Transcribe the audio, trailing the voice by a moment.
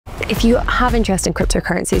If you have interest in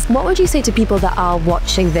cryptocurrencies, what would you say to people that are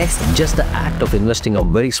watching this? Just the act of investing a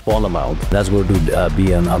very small amount, that's going to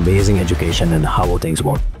be an amazing education in how things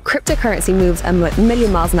work. Cryptocurrency moves a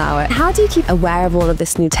million miles an hour. How do you keep aware of all of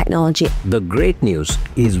this new technology? The great news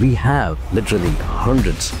is we have literally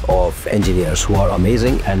hundreds of engineers who are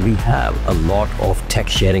amazing, and we have a lot of tech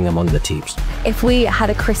sharing among the teams. If we had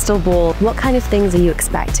a crystal ball, what kind of things are you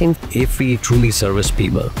expecting? If we truly service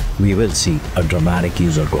people, we will see a dramatic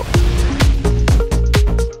user growth.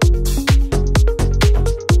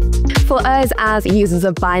 For us as users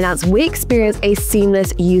of Binance, we experience a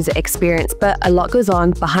seamless user experience, but a lot goes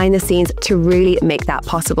on behind the scenes to really make that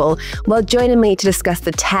possible. Well, joining me to discuss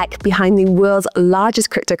the tech behind the world's largest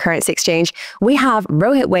cryptocurrency exchange, we have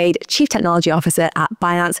Rohit Wad, Chief Technology Officer at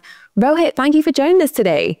Binance. Rohit, thank you for joining us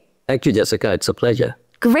today. Thank you, Jessica. It's a pleasure.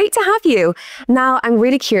 Great to have you. Now, I'm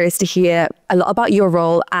really curious to hear a lot about your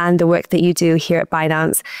role and the work that you do here at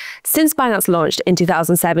Binance. Since Binance launched in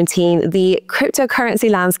 2017, the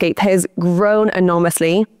cryptocurrency landscape has grown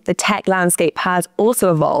enormously. The tech landscape has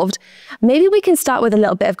also evolved. Maybe we can start with a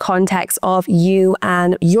little bit of context of you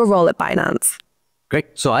and your role at Binance. Great.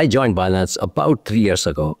 So I joined Binance about 3 years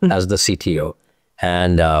ago as the CTO.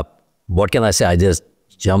 And what can I say? I just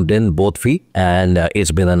jumped in both feet, and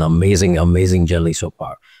it's been an amazing journey so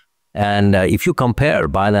far. And if you compare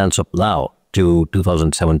Binance of now to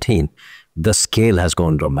 2017, the scale has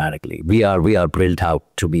gone dramatically. We are built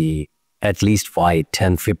out to be at least 5,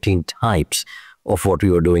 10, 15 times of what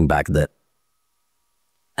we were doing back then.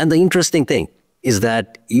 And the interesting thing is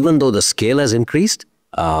that even though the scale has increased,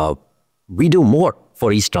 we do more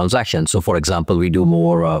for each transaction. So for example, we do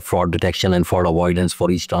more fraud detection and fraud avoidance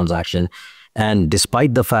for each transaction. And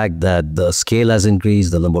despite the fact that the scale has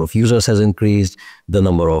increased, the number of users has increased, the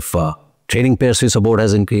number of trading pairs we support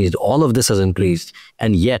has increased, all of this has increased,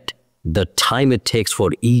 and yet the time it takes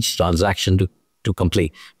for each transaction to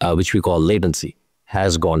complete, which we call latency,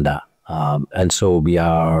 has gone down. And so we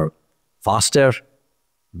are faster,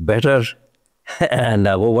 better, and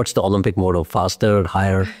what's the Olympic motto? Faster,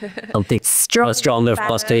 higher, something. Stronger,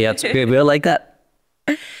 faster. Yeah, we're like that.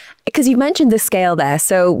 Because you mentioned the scale there.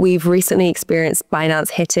 So we've recently experienced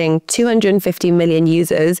Binance hitting 250 million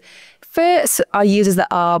users. For our users that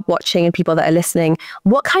are watching and people that are listening,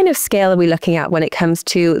 what kind of scale are we looking at when it comes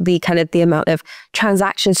to the amount of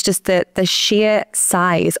transactions, just the sheer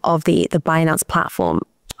size of the Binance platform?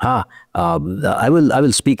 I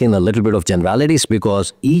will speak in a little bit of generalities,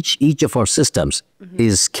 because each of our systems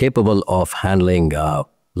is capable of handling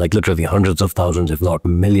like literally hundreds of thousands, if not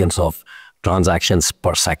millions of transactions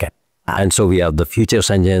per second. And so we have the futures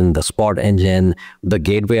engine, the spot engine, the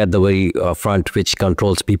gateway at the very front, which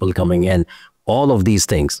controls people coming in. All of these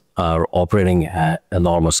things are operating at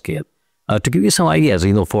enormous scale. To give you some ideas,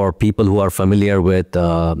 for people who are familiar with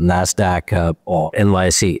NASDAQ or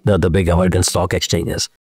NYSE, the big American stock exchanges,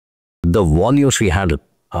 the volumes we handle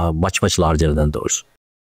are much larger than those.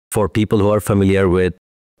 For people who are familiar with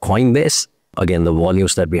Coinbase, again, the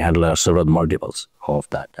volumes that we handle are several multiples of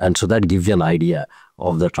that. And so that gives you an idea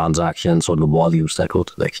of the transactions or the volumes that go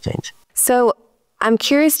to the exchange. So I'm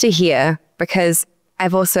curious to hear, because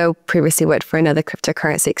I've also previously worked for another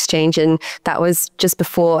cryptocurrency exchange, and that was just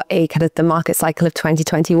before the market cycle of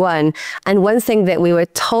 2021. And one thing that we were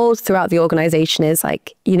told throughout the organization is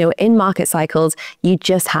in market cycles, you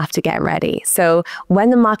just have to get ready. So when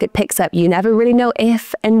the market picks up, you never really know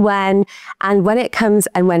if and when it comes,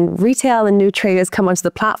 and when retail and new traders come onto the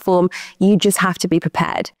platform, you just have to be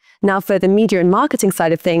prepared. Now, for the media and marketing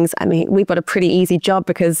side of things, we've got a pretty easy job,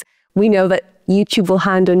 because we know that YouTube will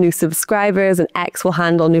handle new subscribers and X will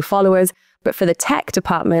handle new followers. But for the tech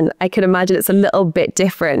department, I could imagine it's a little bit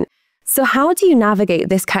different. So how do you navigate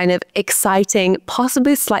this kind of exciting,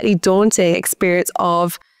 possibly slightly daunting experience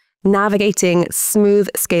of navigating smooth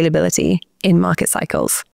scalability in market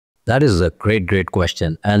cycles? That is a great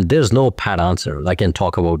question. And there's no pat answer. I can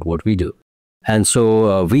talk about what we do. And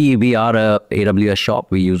so we are a AWS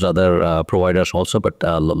shop. We use other providers also, but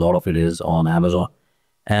a lot of it is on Amazon.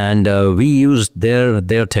 And we use their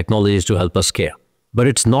technologies to help us scale. But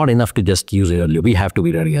it's not enough to just use it early. We have to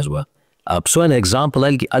be ready as well. So an example,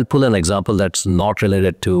 I'll pull an example that's not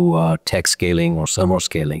related to tech scaling or server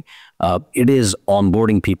scaling. It is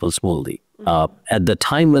onboarding people smoothly. At the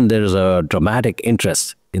time when there is a dramatic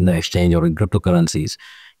interest in the exchange or in cryptocurrencies,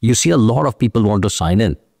 you see a lot of people want to sign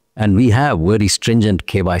in. And we have very stringent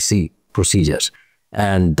KYC procedures.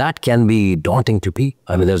 And that can be daunting to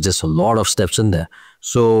people. There's just a lot of steps in there.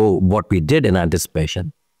 So what we did in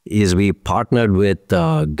anticipation is we partnered with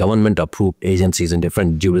government-approved agencies in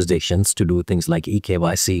different jurisdictions to do things like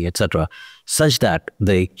eKYC, etc., such that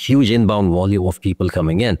the huge inbound volume of people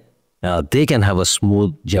coming in they can have a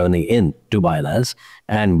smooth journey into Binance,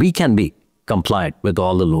 and we can be compliant with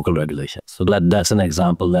all the local regulations. So that's an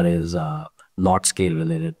example that is not scale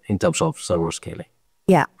related in terms of server scaling.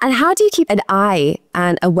 Yeah. And how do you keep an eye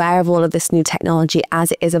and aware of all of this new technology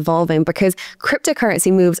as it is evolving? Because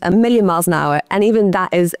cryptocurrency moves a million miles an hour, and even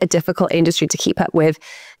that is a difficult industry to keep up with.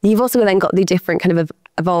 You've also then got the different kind of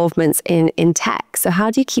evolvements in tech. So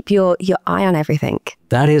how do you keep your eye on everything?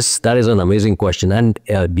 That is an amazing question. And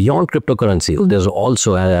beyond cryptocurrency, there's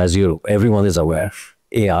also, as everyone is aware,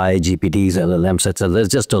 AI, GPTs, LLMs, etc. There's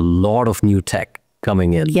just a lot of new tech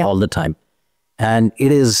coming in all the time. And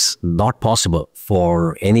it is not possible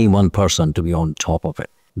for any one person to be on top of it.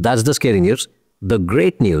 That's the scary news. The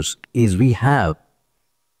great news is we have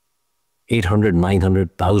 800,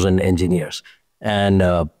 900,000 engineers. And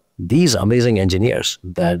these amazing engineers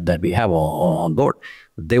that we have on board,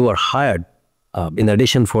 they were hired in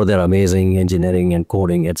addition for their amazing engineering and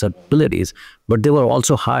coding, etc. abilities, but they were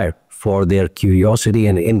also hired for their curiosity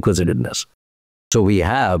and inquisitiveness. So we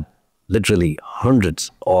have literally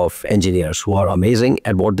hundreds of engineers who are amazing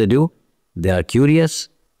at what they do. They are curious.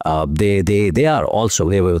 They are also,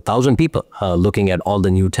 we have 1,000 people looking at all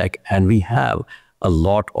the new tech, and we have a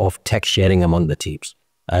lot of tech sharing among the teams.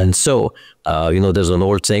 And so, there's an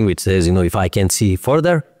old saying which says, if I can see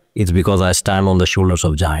further, it's because I stand on the shoulders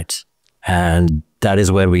of giants. And that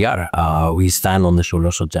is where we are. We stand on the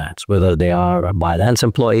shoulders of giants, whether they are Binance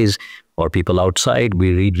employees or people outside.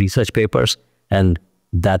 We read research papers, and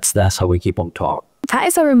that's how we keep on top. That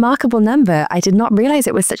is a remarkable number. I did not realize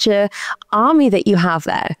it was such an army that you have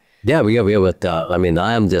there. Yeah, we are with, I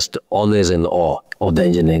am just always in awe of the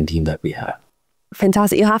engineering team that we have.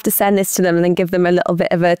 Fantastic. You'll have to send this to them and then give them a little bit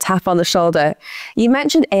of a tap on the shoulder. You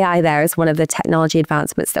mentioned AI there as one of the technology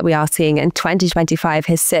advancements that we are seeing, and 2025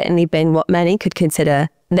 has certainly been what many could consider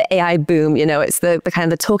the AI boom. It's the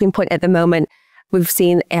kind of the talking point at the moment. We've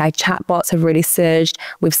seen AI chatbots have really surged.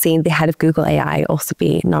 We've seen the head of Google AI also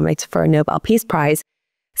be nominated for a Nobel Peace Prize.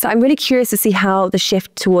 So I'm really curious to see how the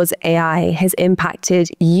shift towards AI has impacted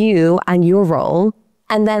you and your role.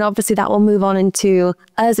 And then obviously that will move on into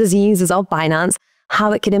us as users of Binance,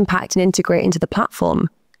 how it could impact and integrate into the platform.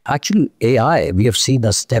 Actually, AI, we have seen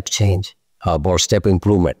a step change or step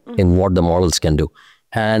improvement in what the models can do.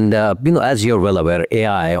 And, as you're well aware,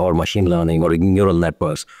 AI or machine learning or neural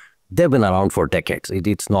networks, they've been around for decades.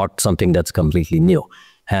 It's not something that's completely new.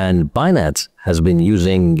 And Binance has been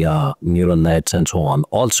using neural nets and so on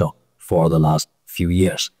also for the last few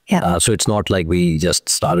years. Yeah. So it's not like we just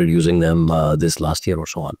started using them this last year or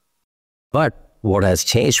so on. But what has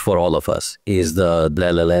changed for all of us is the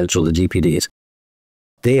LLMs or the GPTs.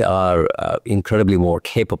 They are incredibly more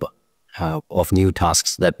capable of new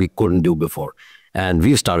tasks that we couldn't do before. And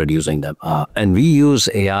we've started using them. And we use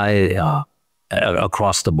AI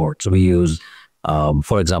across the board. So we use,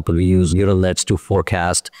 for example, we use neural nets to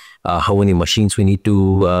forecast how many machines we need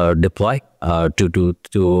to deploy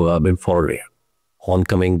to bring forward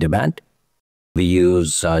oncoming demand. We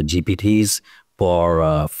use GPTs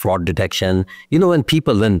for fraud detection. When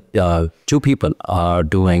two people are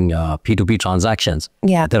doing P2P transactions,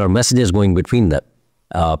 there are messages going between them.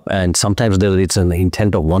 And sometimes it's an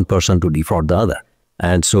intent of one person to defraud the other.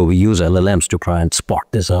 And so we use LLMs to try and spot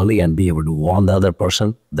this early and be able to warn the other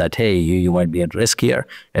person that, hey, you might be at risk here,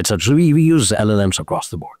 etc. We use LLMs across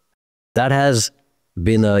the board. That has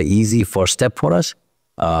been an easy first step for us.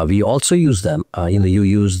 We also use them, you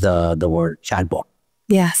use the word chatbot.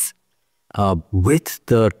 Yes. With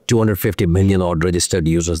the 250 million odd registered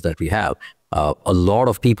users that we have, a lot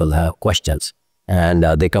of people have questions, and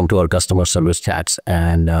they come to our customer service chats.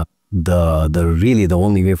 And the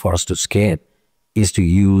only way for us to scale is to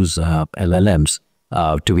use LLMs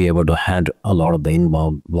to be able to handle a lot of the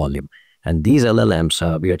inbound volume. And these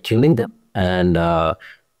LLMs, we are tuning them, and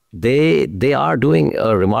they are doing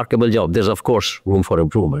a remarkable job. There's, of course, room for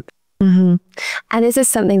improvement. Mm-hmm. And is this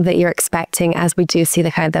something that you're expecting as we do see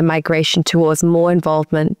the kind of the migration towards more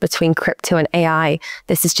involvement between crypto and AI?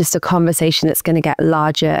 This is just a conversation that's going to get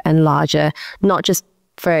larger and larger, not just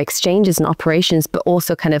for exchanges and operations, but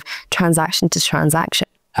also kind of transaction to transaction.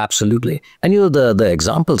 Absolutely. And the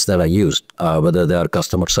examples that are used, whether they are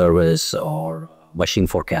customer service or machine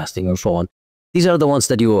forecasting or so on, these are the ones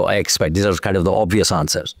that you expect. These are kind of the obvious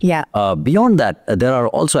answers. Yeah. Beyond that, there are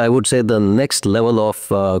also, I would say, the next level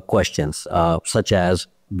of questions, such as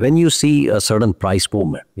when you see a certain price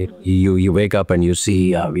movement, you wake up and you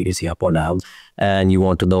see BTC up or down, and you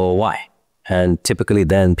want to know why. And typically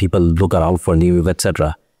then people look around for news,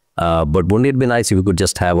 etc. But wouldn't it be nice if you could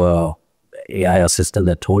just have a AI assistant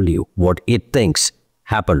that told you what it thinks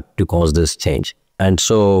happened to cause this change? And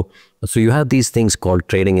so So you have these things called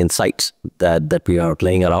trading insights that we are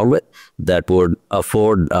playing around with that would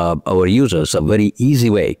afford our users a very easy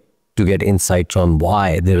way to get insights on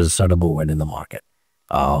why there is a sudden movement in the market.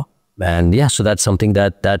 And yeah, so that's something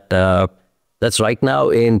that's right now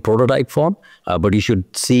in prototype form, but you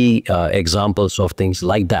should see examples of things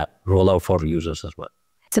like that roll out for users as well.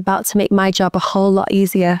 It's about to make my job a whole lot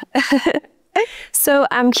easier. So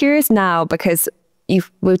I'm curious now, because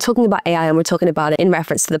we're talking about AI and we're talking about it in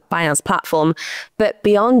reference to the Binance platform. But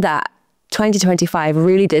beyond that, 2025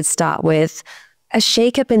 really did start with a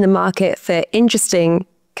shakeup in the market for interesting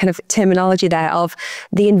kind of terminology there of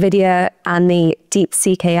the NVIDIA and the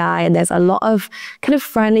DeepSeek AI. And there's a lot of kind of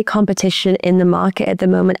friendly competition in the market at the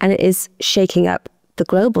moment, and it is shaking up the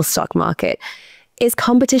global stock market. Is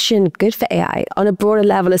competition good for AI on a broader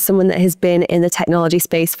level? As someone that has been in the technology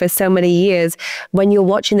space for so many years, when you're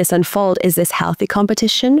watching this unfold, is this healthy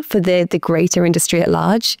competition for the greater industry at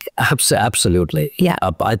large? Absolutely. Yeah.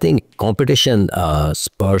 I think competition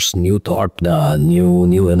spurs new thought,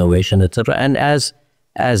 new innovation, etc. And as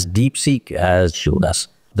DeepSeek has shown us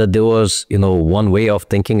that there was, one way of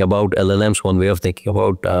thinking about LLMs, one way of thinking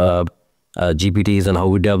about GPTs and how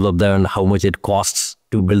we develop them and how much it costs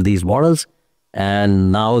to build these models.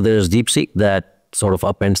 And now there's DeepSeek that sort of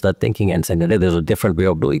upends that thinking and saying that there's a different way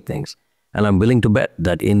of doing things. And I'm willing to bet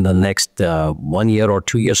that in the next 1 year or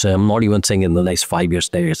 2 years, I'm not even saying in the next 5 years,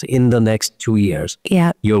 10 years, in the next 2 years,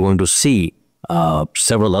 you're going to see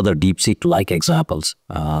several other DeepSeek-like examples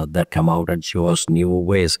that come out and show us new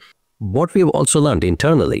ways. What we've also learned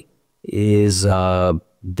internally is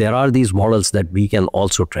there are these models that we can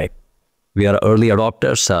also train. We are early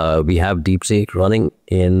adopters. We have DeepSeek running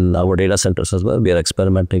in our data centers as well. We are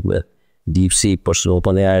experimenting with DeepSeek, personal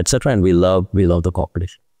OpenAI, etc. And we love the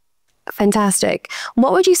competition. Fantastic.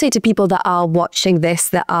 What would you say to people that are watching this,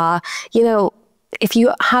 that are, if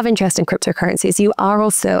you have interest in cryptocurrencies, you are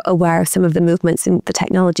also aware of some of the movements in the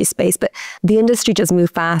technology space, but the industry does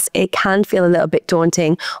move fast. It can feel a little bit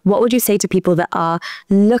daunting. What would you say to people that are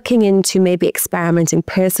looking into maybe experimenting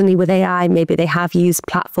personally with AI? Maybe they have used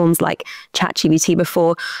platforms like ChatGPT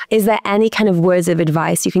before. Is there any kind of words of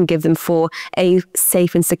advice you can give them for a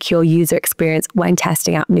safe and secure user experience when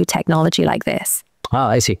testing out new technology like this? Ah,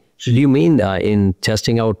 I see. So do you mean in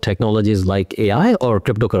testing out technologies like AI or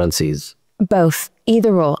cryptocurrencies? Both,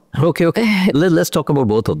 either or. Okay. Let's talk about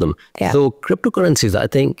both of them. Yeah. So cryptocurrencies, I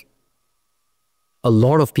think a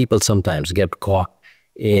lot of people sometimes get caught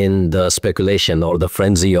in the speculation or the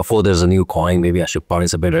frenzy of, oh, there's a new coin, maybe I should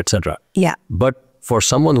participate, etc. Yeah. But for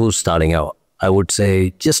someone who's starting out, I would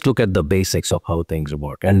say just look at the basics of how things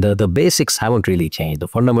work. And the basics haven't really changed. The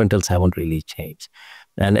fundamentals haven't really changed.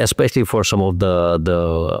 And especially for some of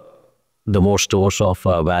the more stores of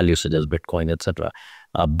value such as Bitcoin, etc.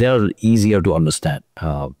 They're easier to understand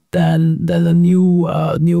than the new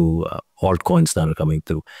altcoins that are coming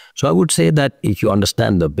through. So I would say that if you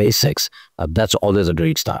understand the basics, that's always a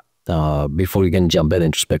great start before you can jump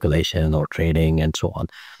into speculation or trading and so on.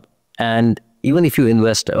 And even if you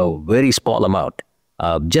invest a very small amount,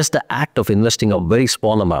 just the act of investing a very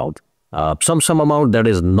small amount, some amount that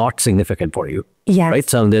is not significant for you. Yes. Right.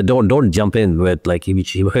 So they don't jump in with like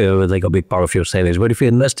a big part of your savings. But if you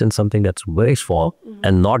invest in something that's very small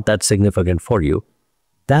and not that significant for you,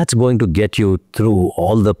 that's going to get you through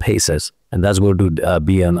all the paces, and that's going to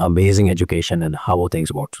be an amazing education in how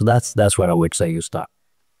things work. So that's where I would say you start.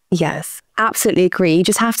 Yes, absolutely agree. You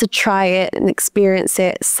just have to try it and experience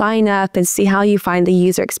it, sign up and see how you find the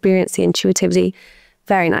user experience, the intuitivity.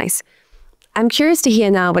 Very nice. I'm curious to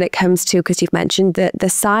hear now when it comes to, because you've mentioned the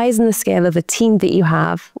size and the scale of the team that you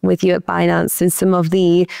have with you at Binance and some of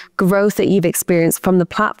the growth that you've experienced from the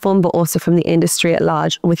platform, but also from the industry at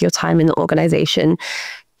large with your time in the organization.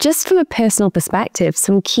 Just from a personal perspective,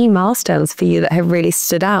 some key milestones for you that have really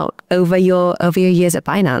stood out over your years at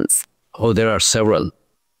Binance. Oh, there are several.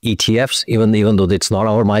 ETFs, even though it's not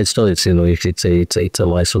our milestone, it's a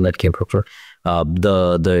milestone that came from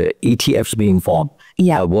the ETFs being formed.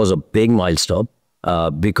 Was a big milestone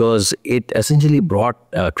because it essentially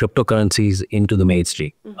brought cryptocurrencies into the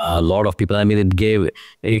mainstream. A lot of people, it gave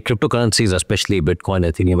cryptocurrencies, especially Bitcoin,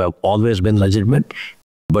 Ethereum, have always been legitimate,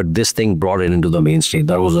 but this thing brought it into the mainstream.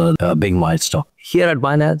 That was a big milestone. Here at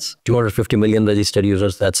Binance, 250 million registered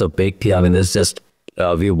users, that's a big deal. It's just,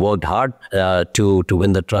 we worked hard to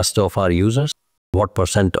win the trust of our users. What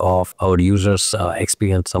 % of our users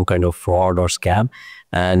experience some kind of fraud or scam?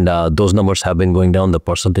 And those numbers have been going down. The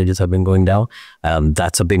percentages have been going down.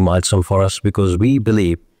 That's a big milestone for us because we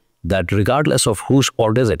believe that regardless of whose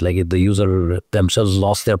fault is it, like if the user themselves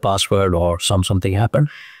lost their password or something happened,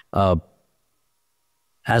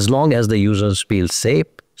 as long as the users feel safe,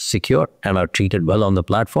 secure and are treated well on the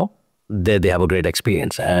platform, they have a great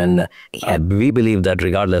experience. And we believe that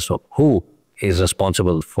regardless of who is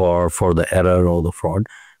responsible for the error or the fraud,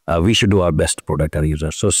 we should do our best to protect our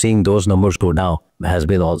users. So seeing those numbers go down has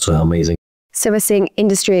been also amazing. So we're seeing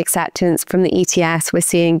industry acceptance from the ETS. We're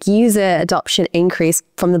seeing user adoption increase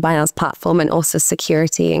from the Binance platform, and also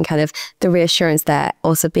security and kind of the reassurance there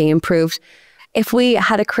also being improved. If we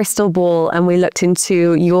had a crystal ball and we looked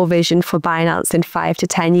into your vision for Binance in 5 to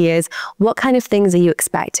 10 years, what kind of things are you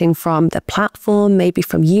expecting from the platform, maybe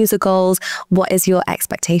from user goals? What is your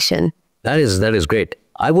expectation? That is great.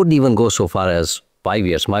 I wouldn't even go so far as 5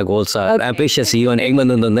 years. My goals are ambitious, even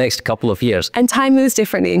in the next couple of years. And time moves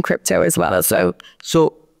differently in crypto as well.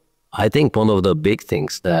 So I think one of the big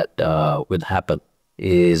things that will happen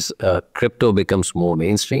is crypto becomes more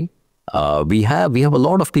mainstream. We have a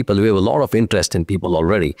lot of people, we have a lot of interest in people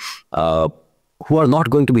already who are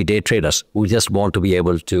not going to be day traders, who just want to be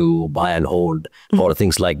able to buy and hold or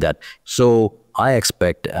things like that. So I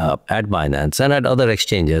expect at Binance and at other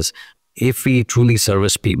exchanges, if we truly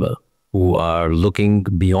service people who are looking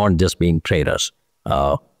beyond just being traders,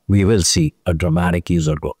 we will see a dramatic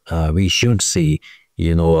user growth. We should see,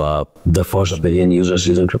 the first 1 billion users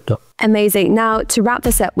using crypto. Amazing. Now, to wrap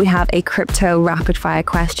this up, we have a crypto rapid fire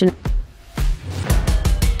question.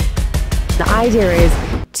 The idea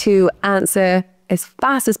is to answer as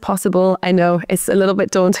fast as possible. I know it's a little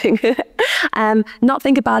bit daunting. Not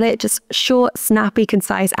think about it, just short, snappy,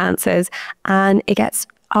 concise answers. And it gets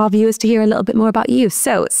our viewers to hear a little bit more about you.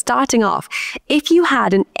 So starting off, if you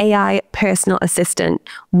had an AI personal assistant,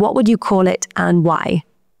 what would you call it and why?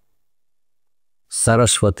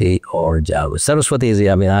 Saraswati or Jarvis. Saraswati is,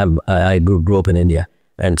 I grew up in India,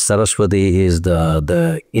 and Saraswati is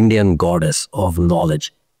the Indian goddess of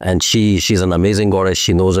knowledge. And she's an amazing goddess.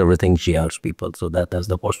 She knows everything. She helps people. So that's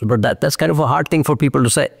the person. But that's kind of a hard thing for people to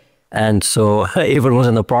say. And so if it was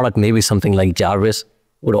in a product, maybe something like Jarvis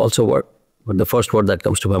would also work. But the first word that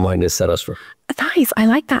comes to my mind is Saraswati. Nice. I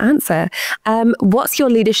like that answer. What's your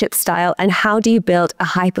leadership style and how do you build a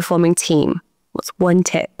high-performing team? What's one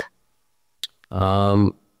tip? I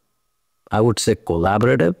would say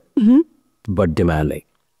collaborative, but demanding.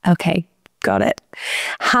 Okay, got it.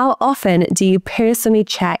 How often do you personally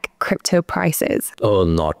check crypto prices? Oh,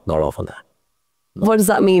 not often. What does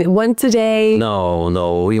that mean? Once a day?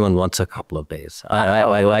 No, even once a couple of days.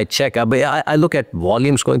 I check. I look at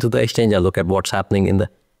volumes going to the exchange. I look at what's happening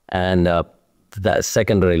that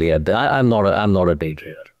secondarily. I'm not a day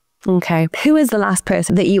trader. Okay. Who is the last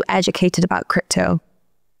person that you educated about crypto?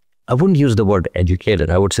 I wouldn't use the word educated.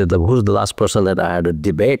 I would say who's the last person that I had a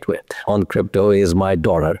debate with on crypto is my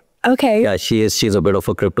daughter. Okay. Yeah, she's a bit of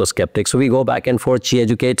a crypto skeptic. So we go back and forth. She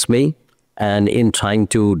educates me. And in trying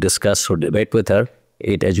to discuss or debate with her,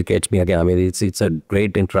 it educates me again. I mean, it's a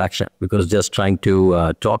great interaction because just trying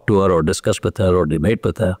to talk to her or discuss with her or debate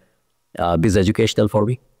with her is educational for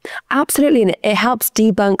me. Absolutely. And it helps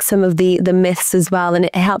debunk some of the myths as well. And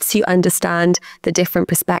it helps you understand the different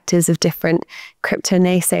perspectives of different crypto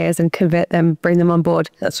naysayers and convert them, bring them on board.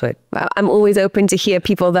 That's right. Wow. I'm always open to hear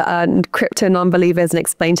people that are crypto non-believers and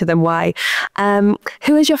explain to them why.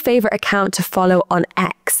 Who is your favorite account to follow on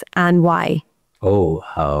X and why?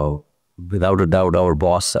 Oh, without a doubt, our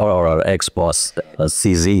boss or our ex-boss,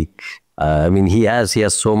 CZ. I mean, he has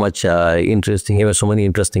so much interesting, he has so many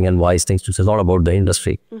interesting and wise things to say, a lot about the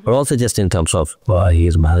industry, but also just in terms of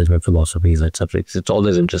his management philosophies, etc. It's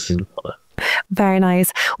always interesting. Very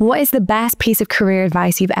nice. What is the best piece of career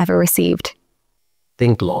advice you've ever received?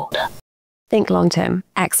 Think long. Think long term.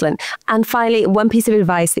 Excellent. And finally, one piece of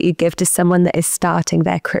advice that you give to someone that is starting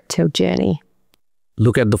their crypto journey?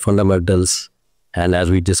 Look at the fundamentals. And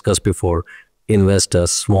as we discussed before, invest a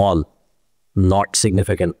small, not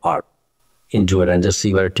significant part into it and just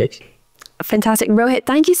see where it takes you. Fantastic. Rohit,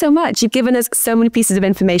 thank you so much. You've given us so many pieces of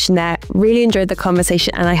information there. Really enjoyed the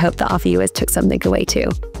conversation and I hope that our viewers took something away too.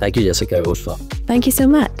 Thank you, Jessica. It was fun. Thank you so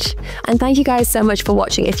much. And thank you guys so much for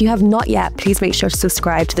watching. If you have not yet, please make sure to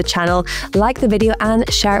subscribe to the channel, like the video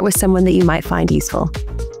and share it with someone that you might find useful.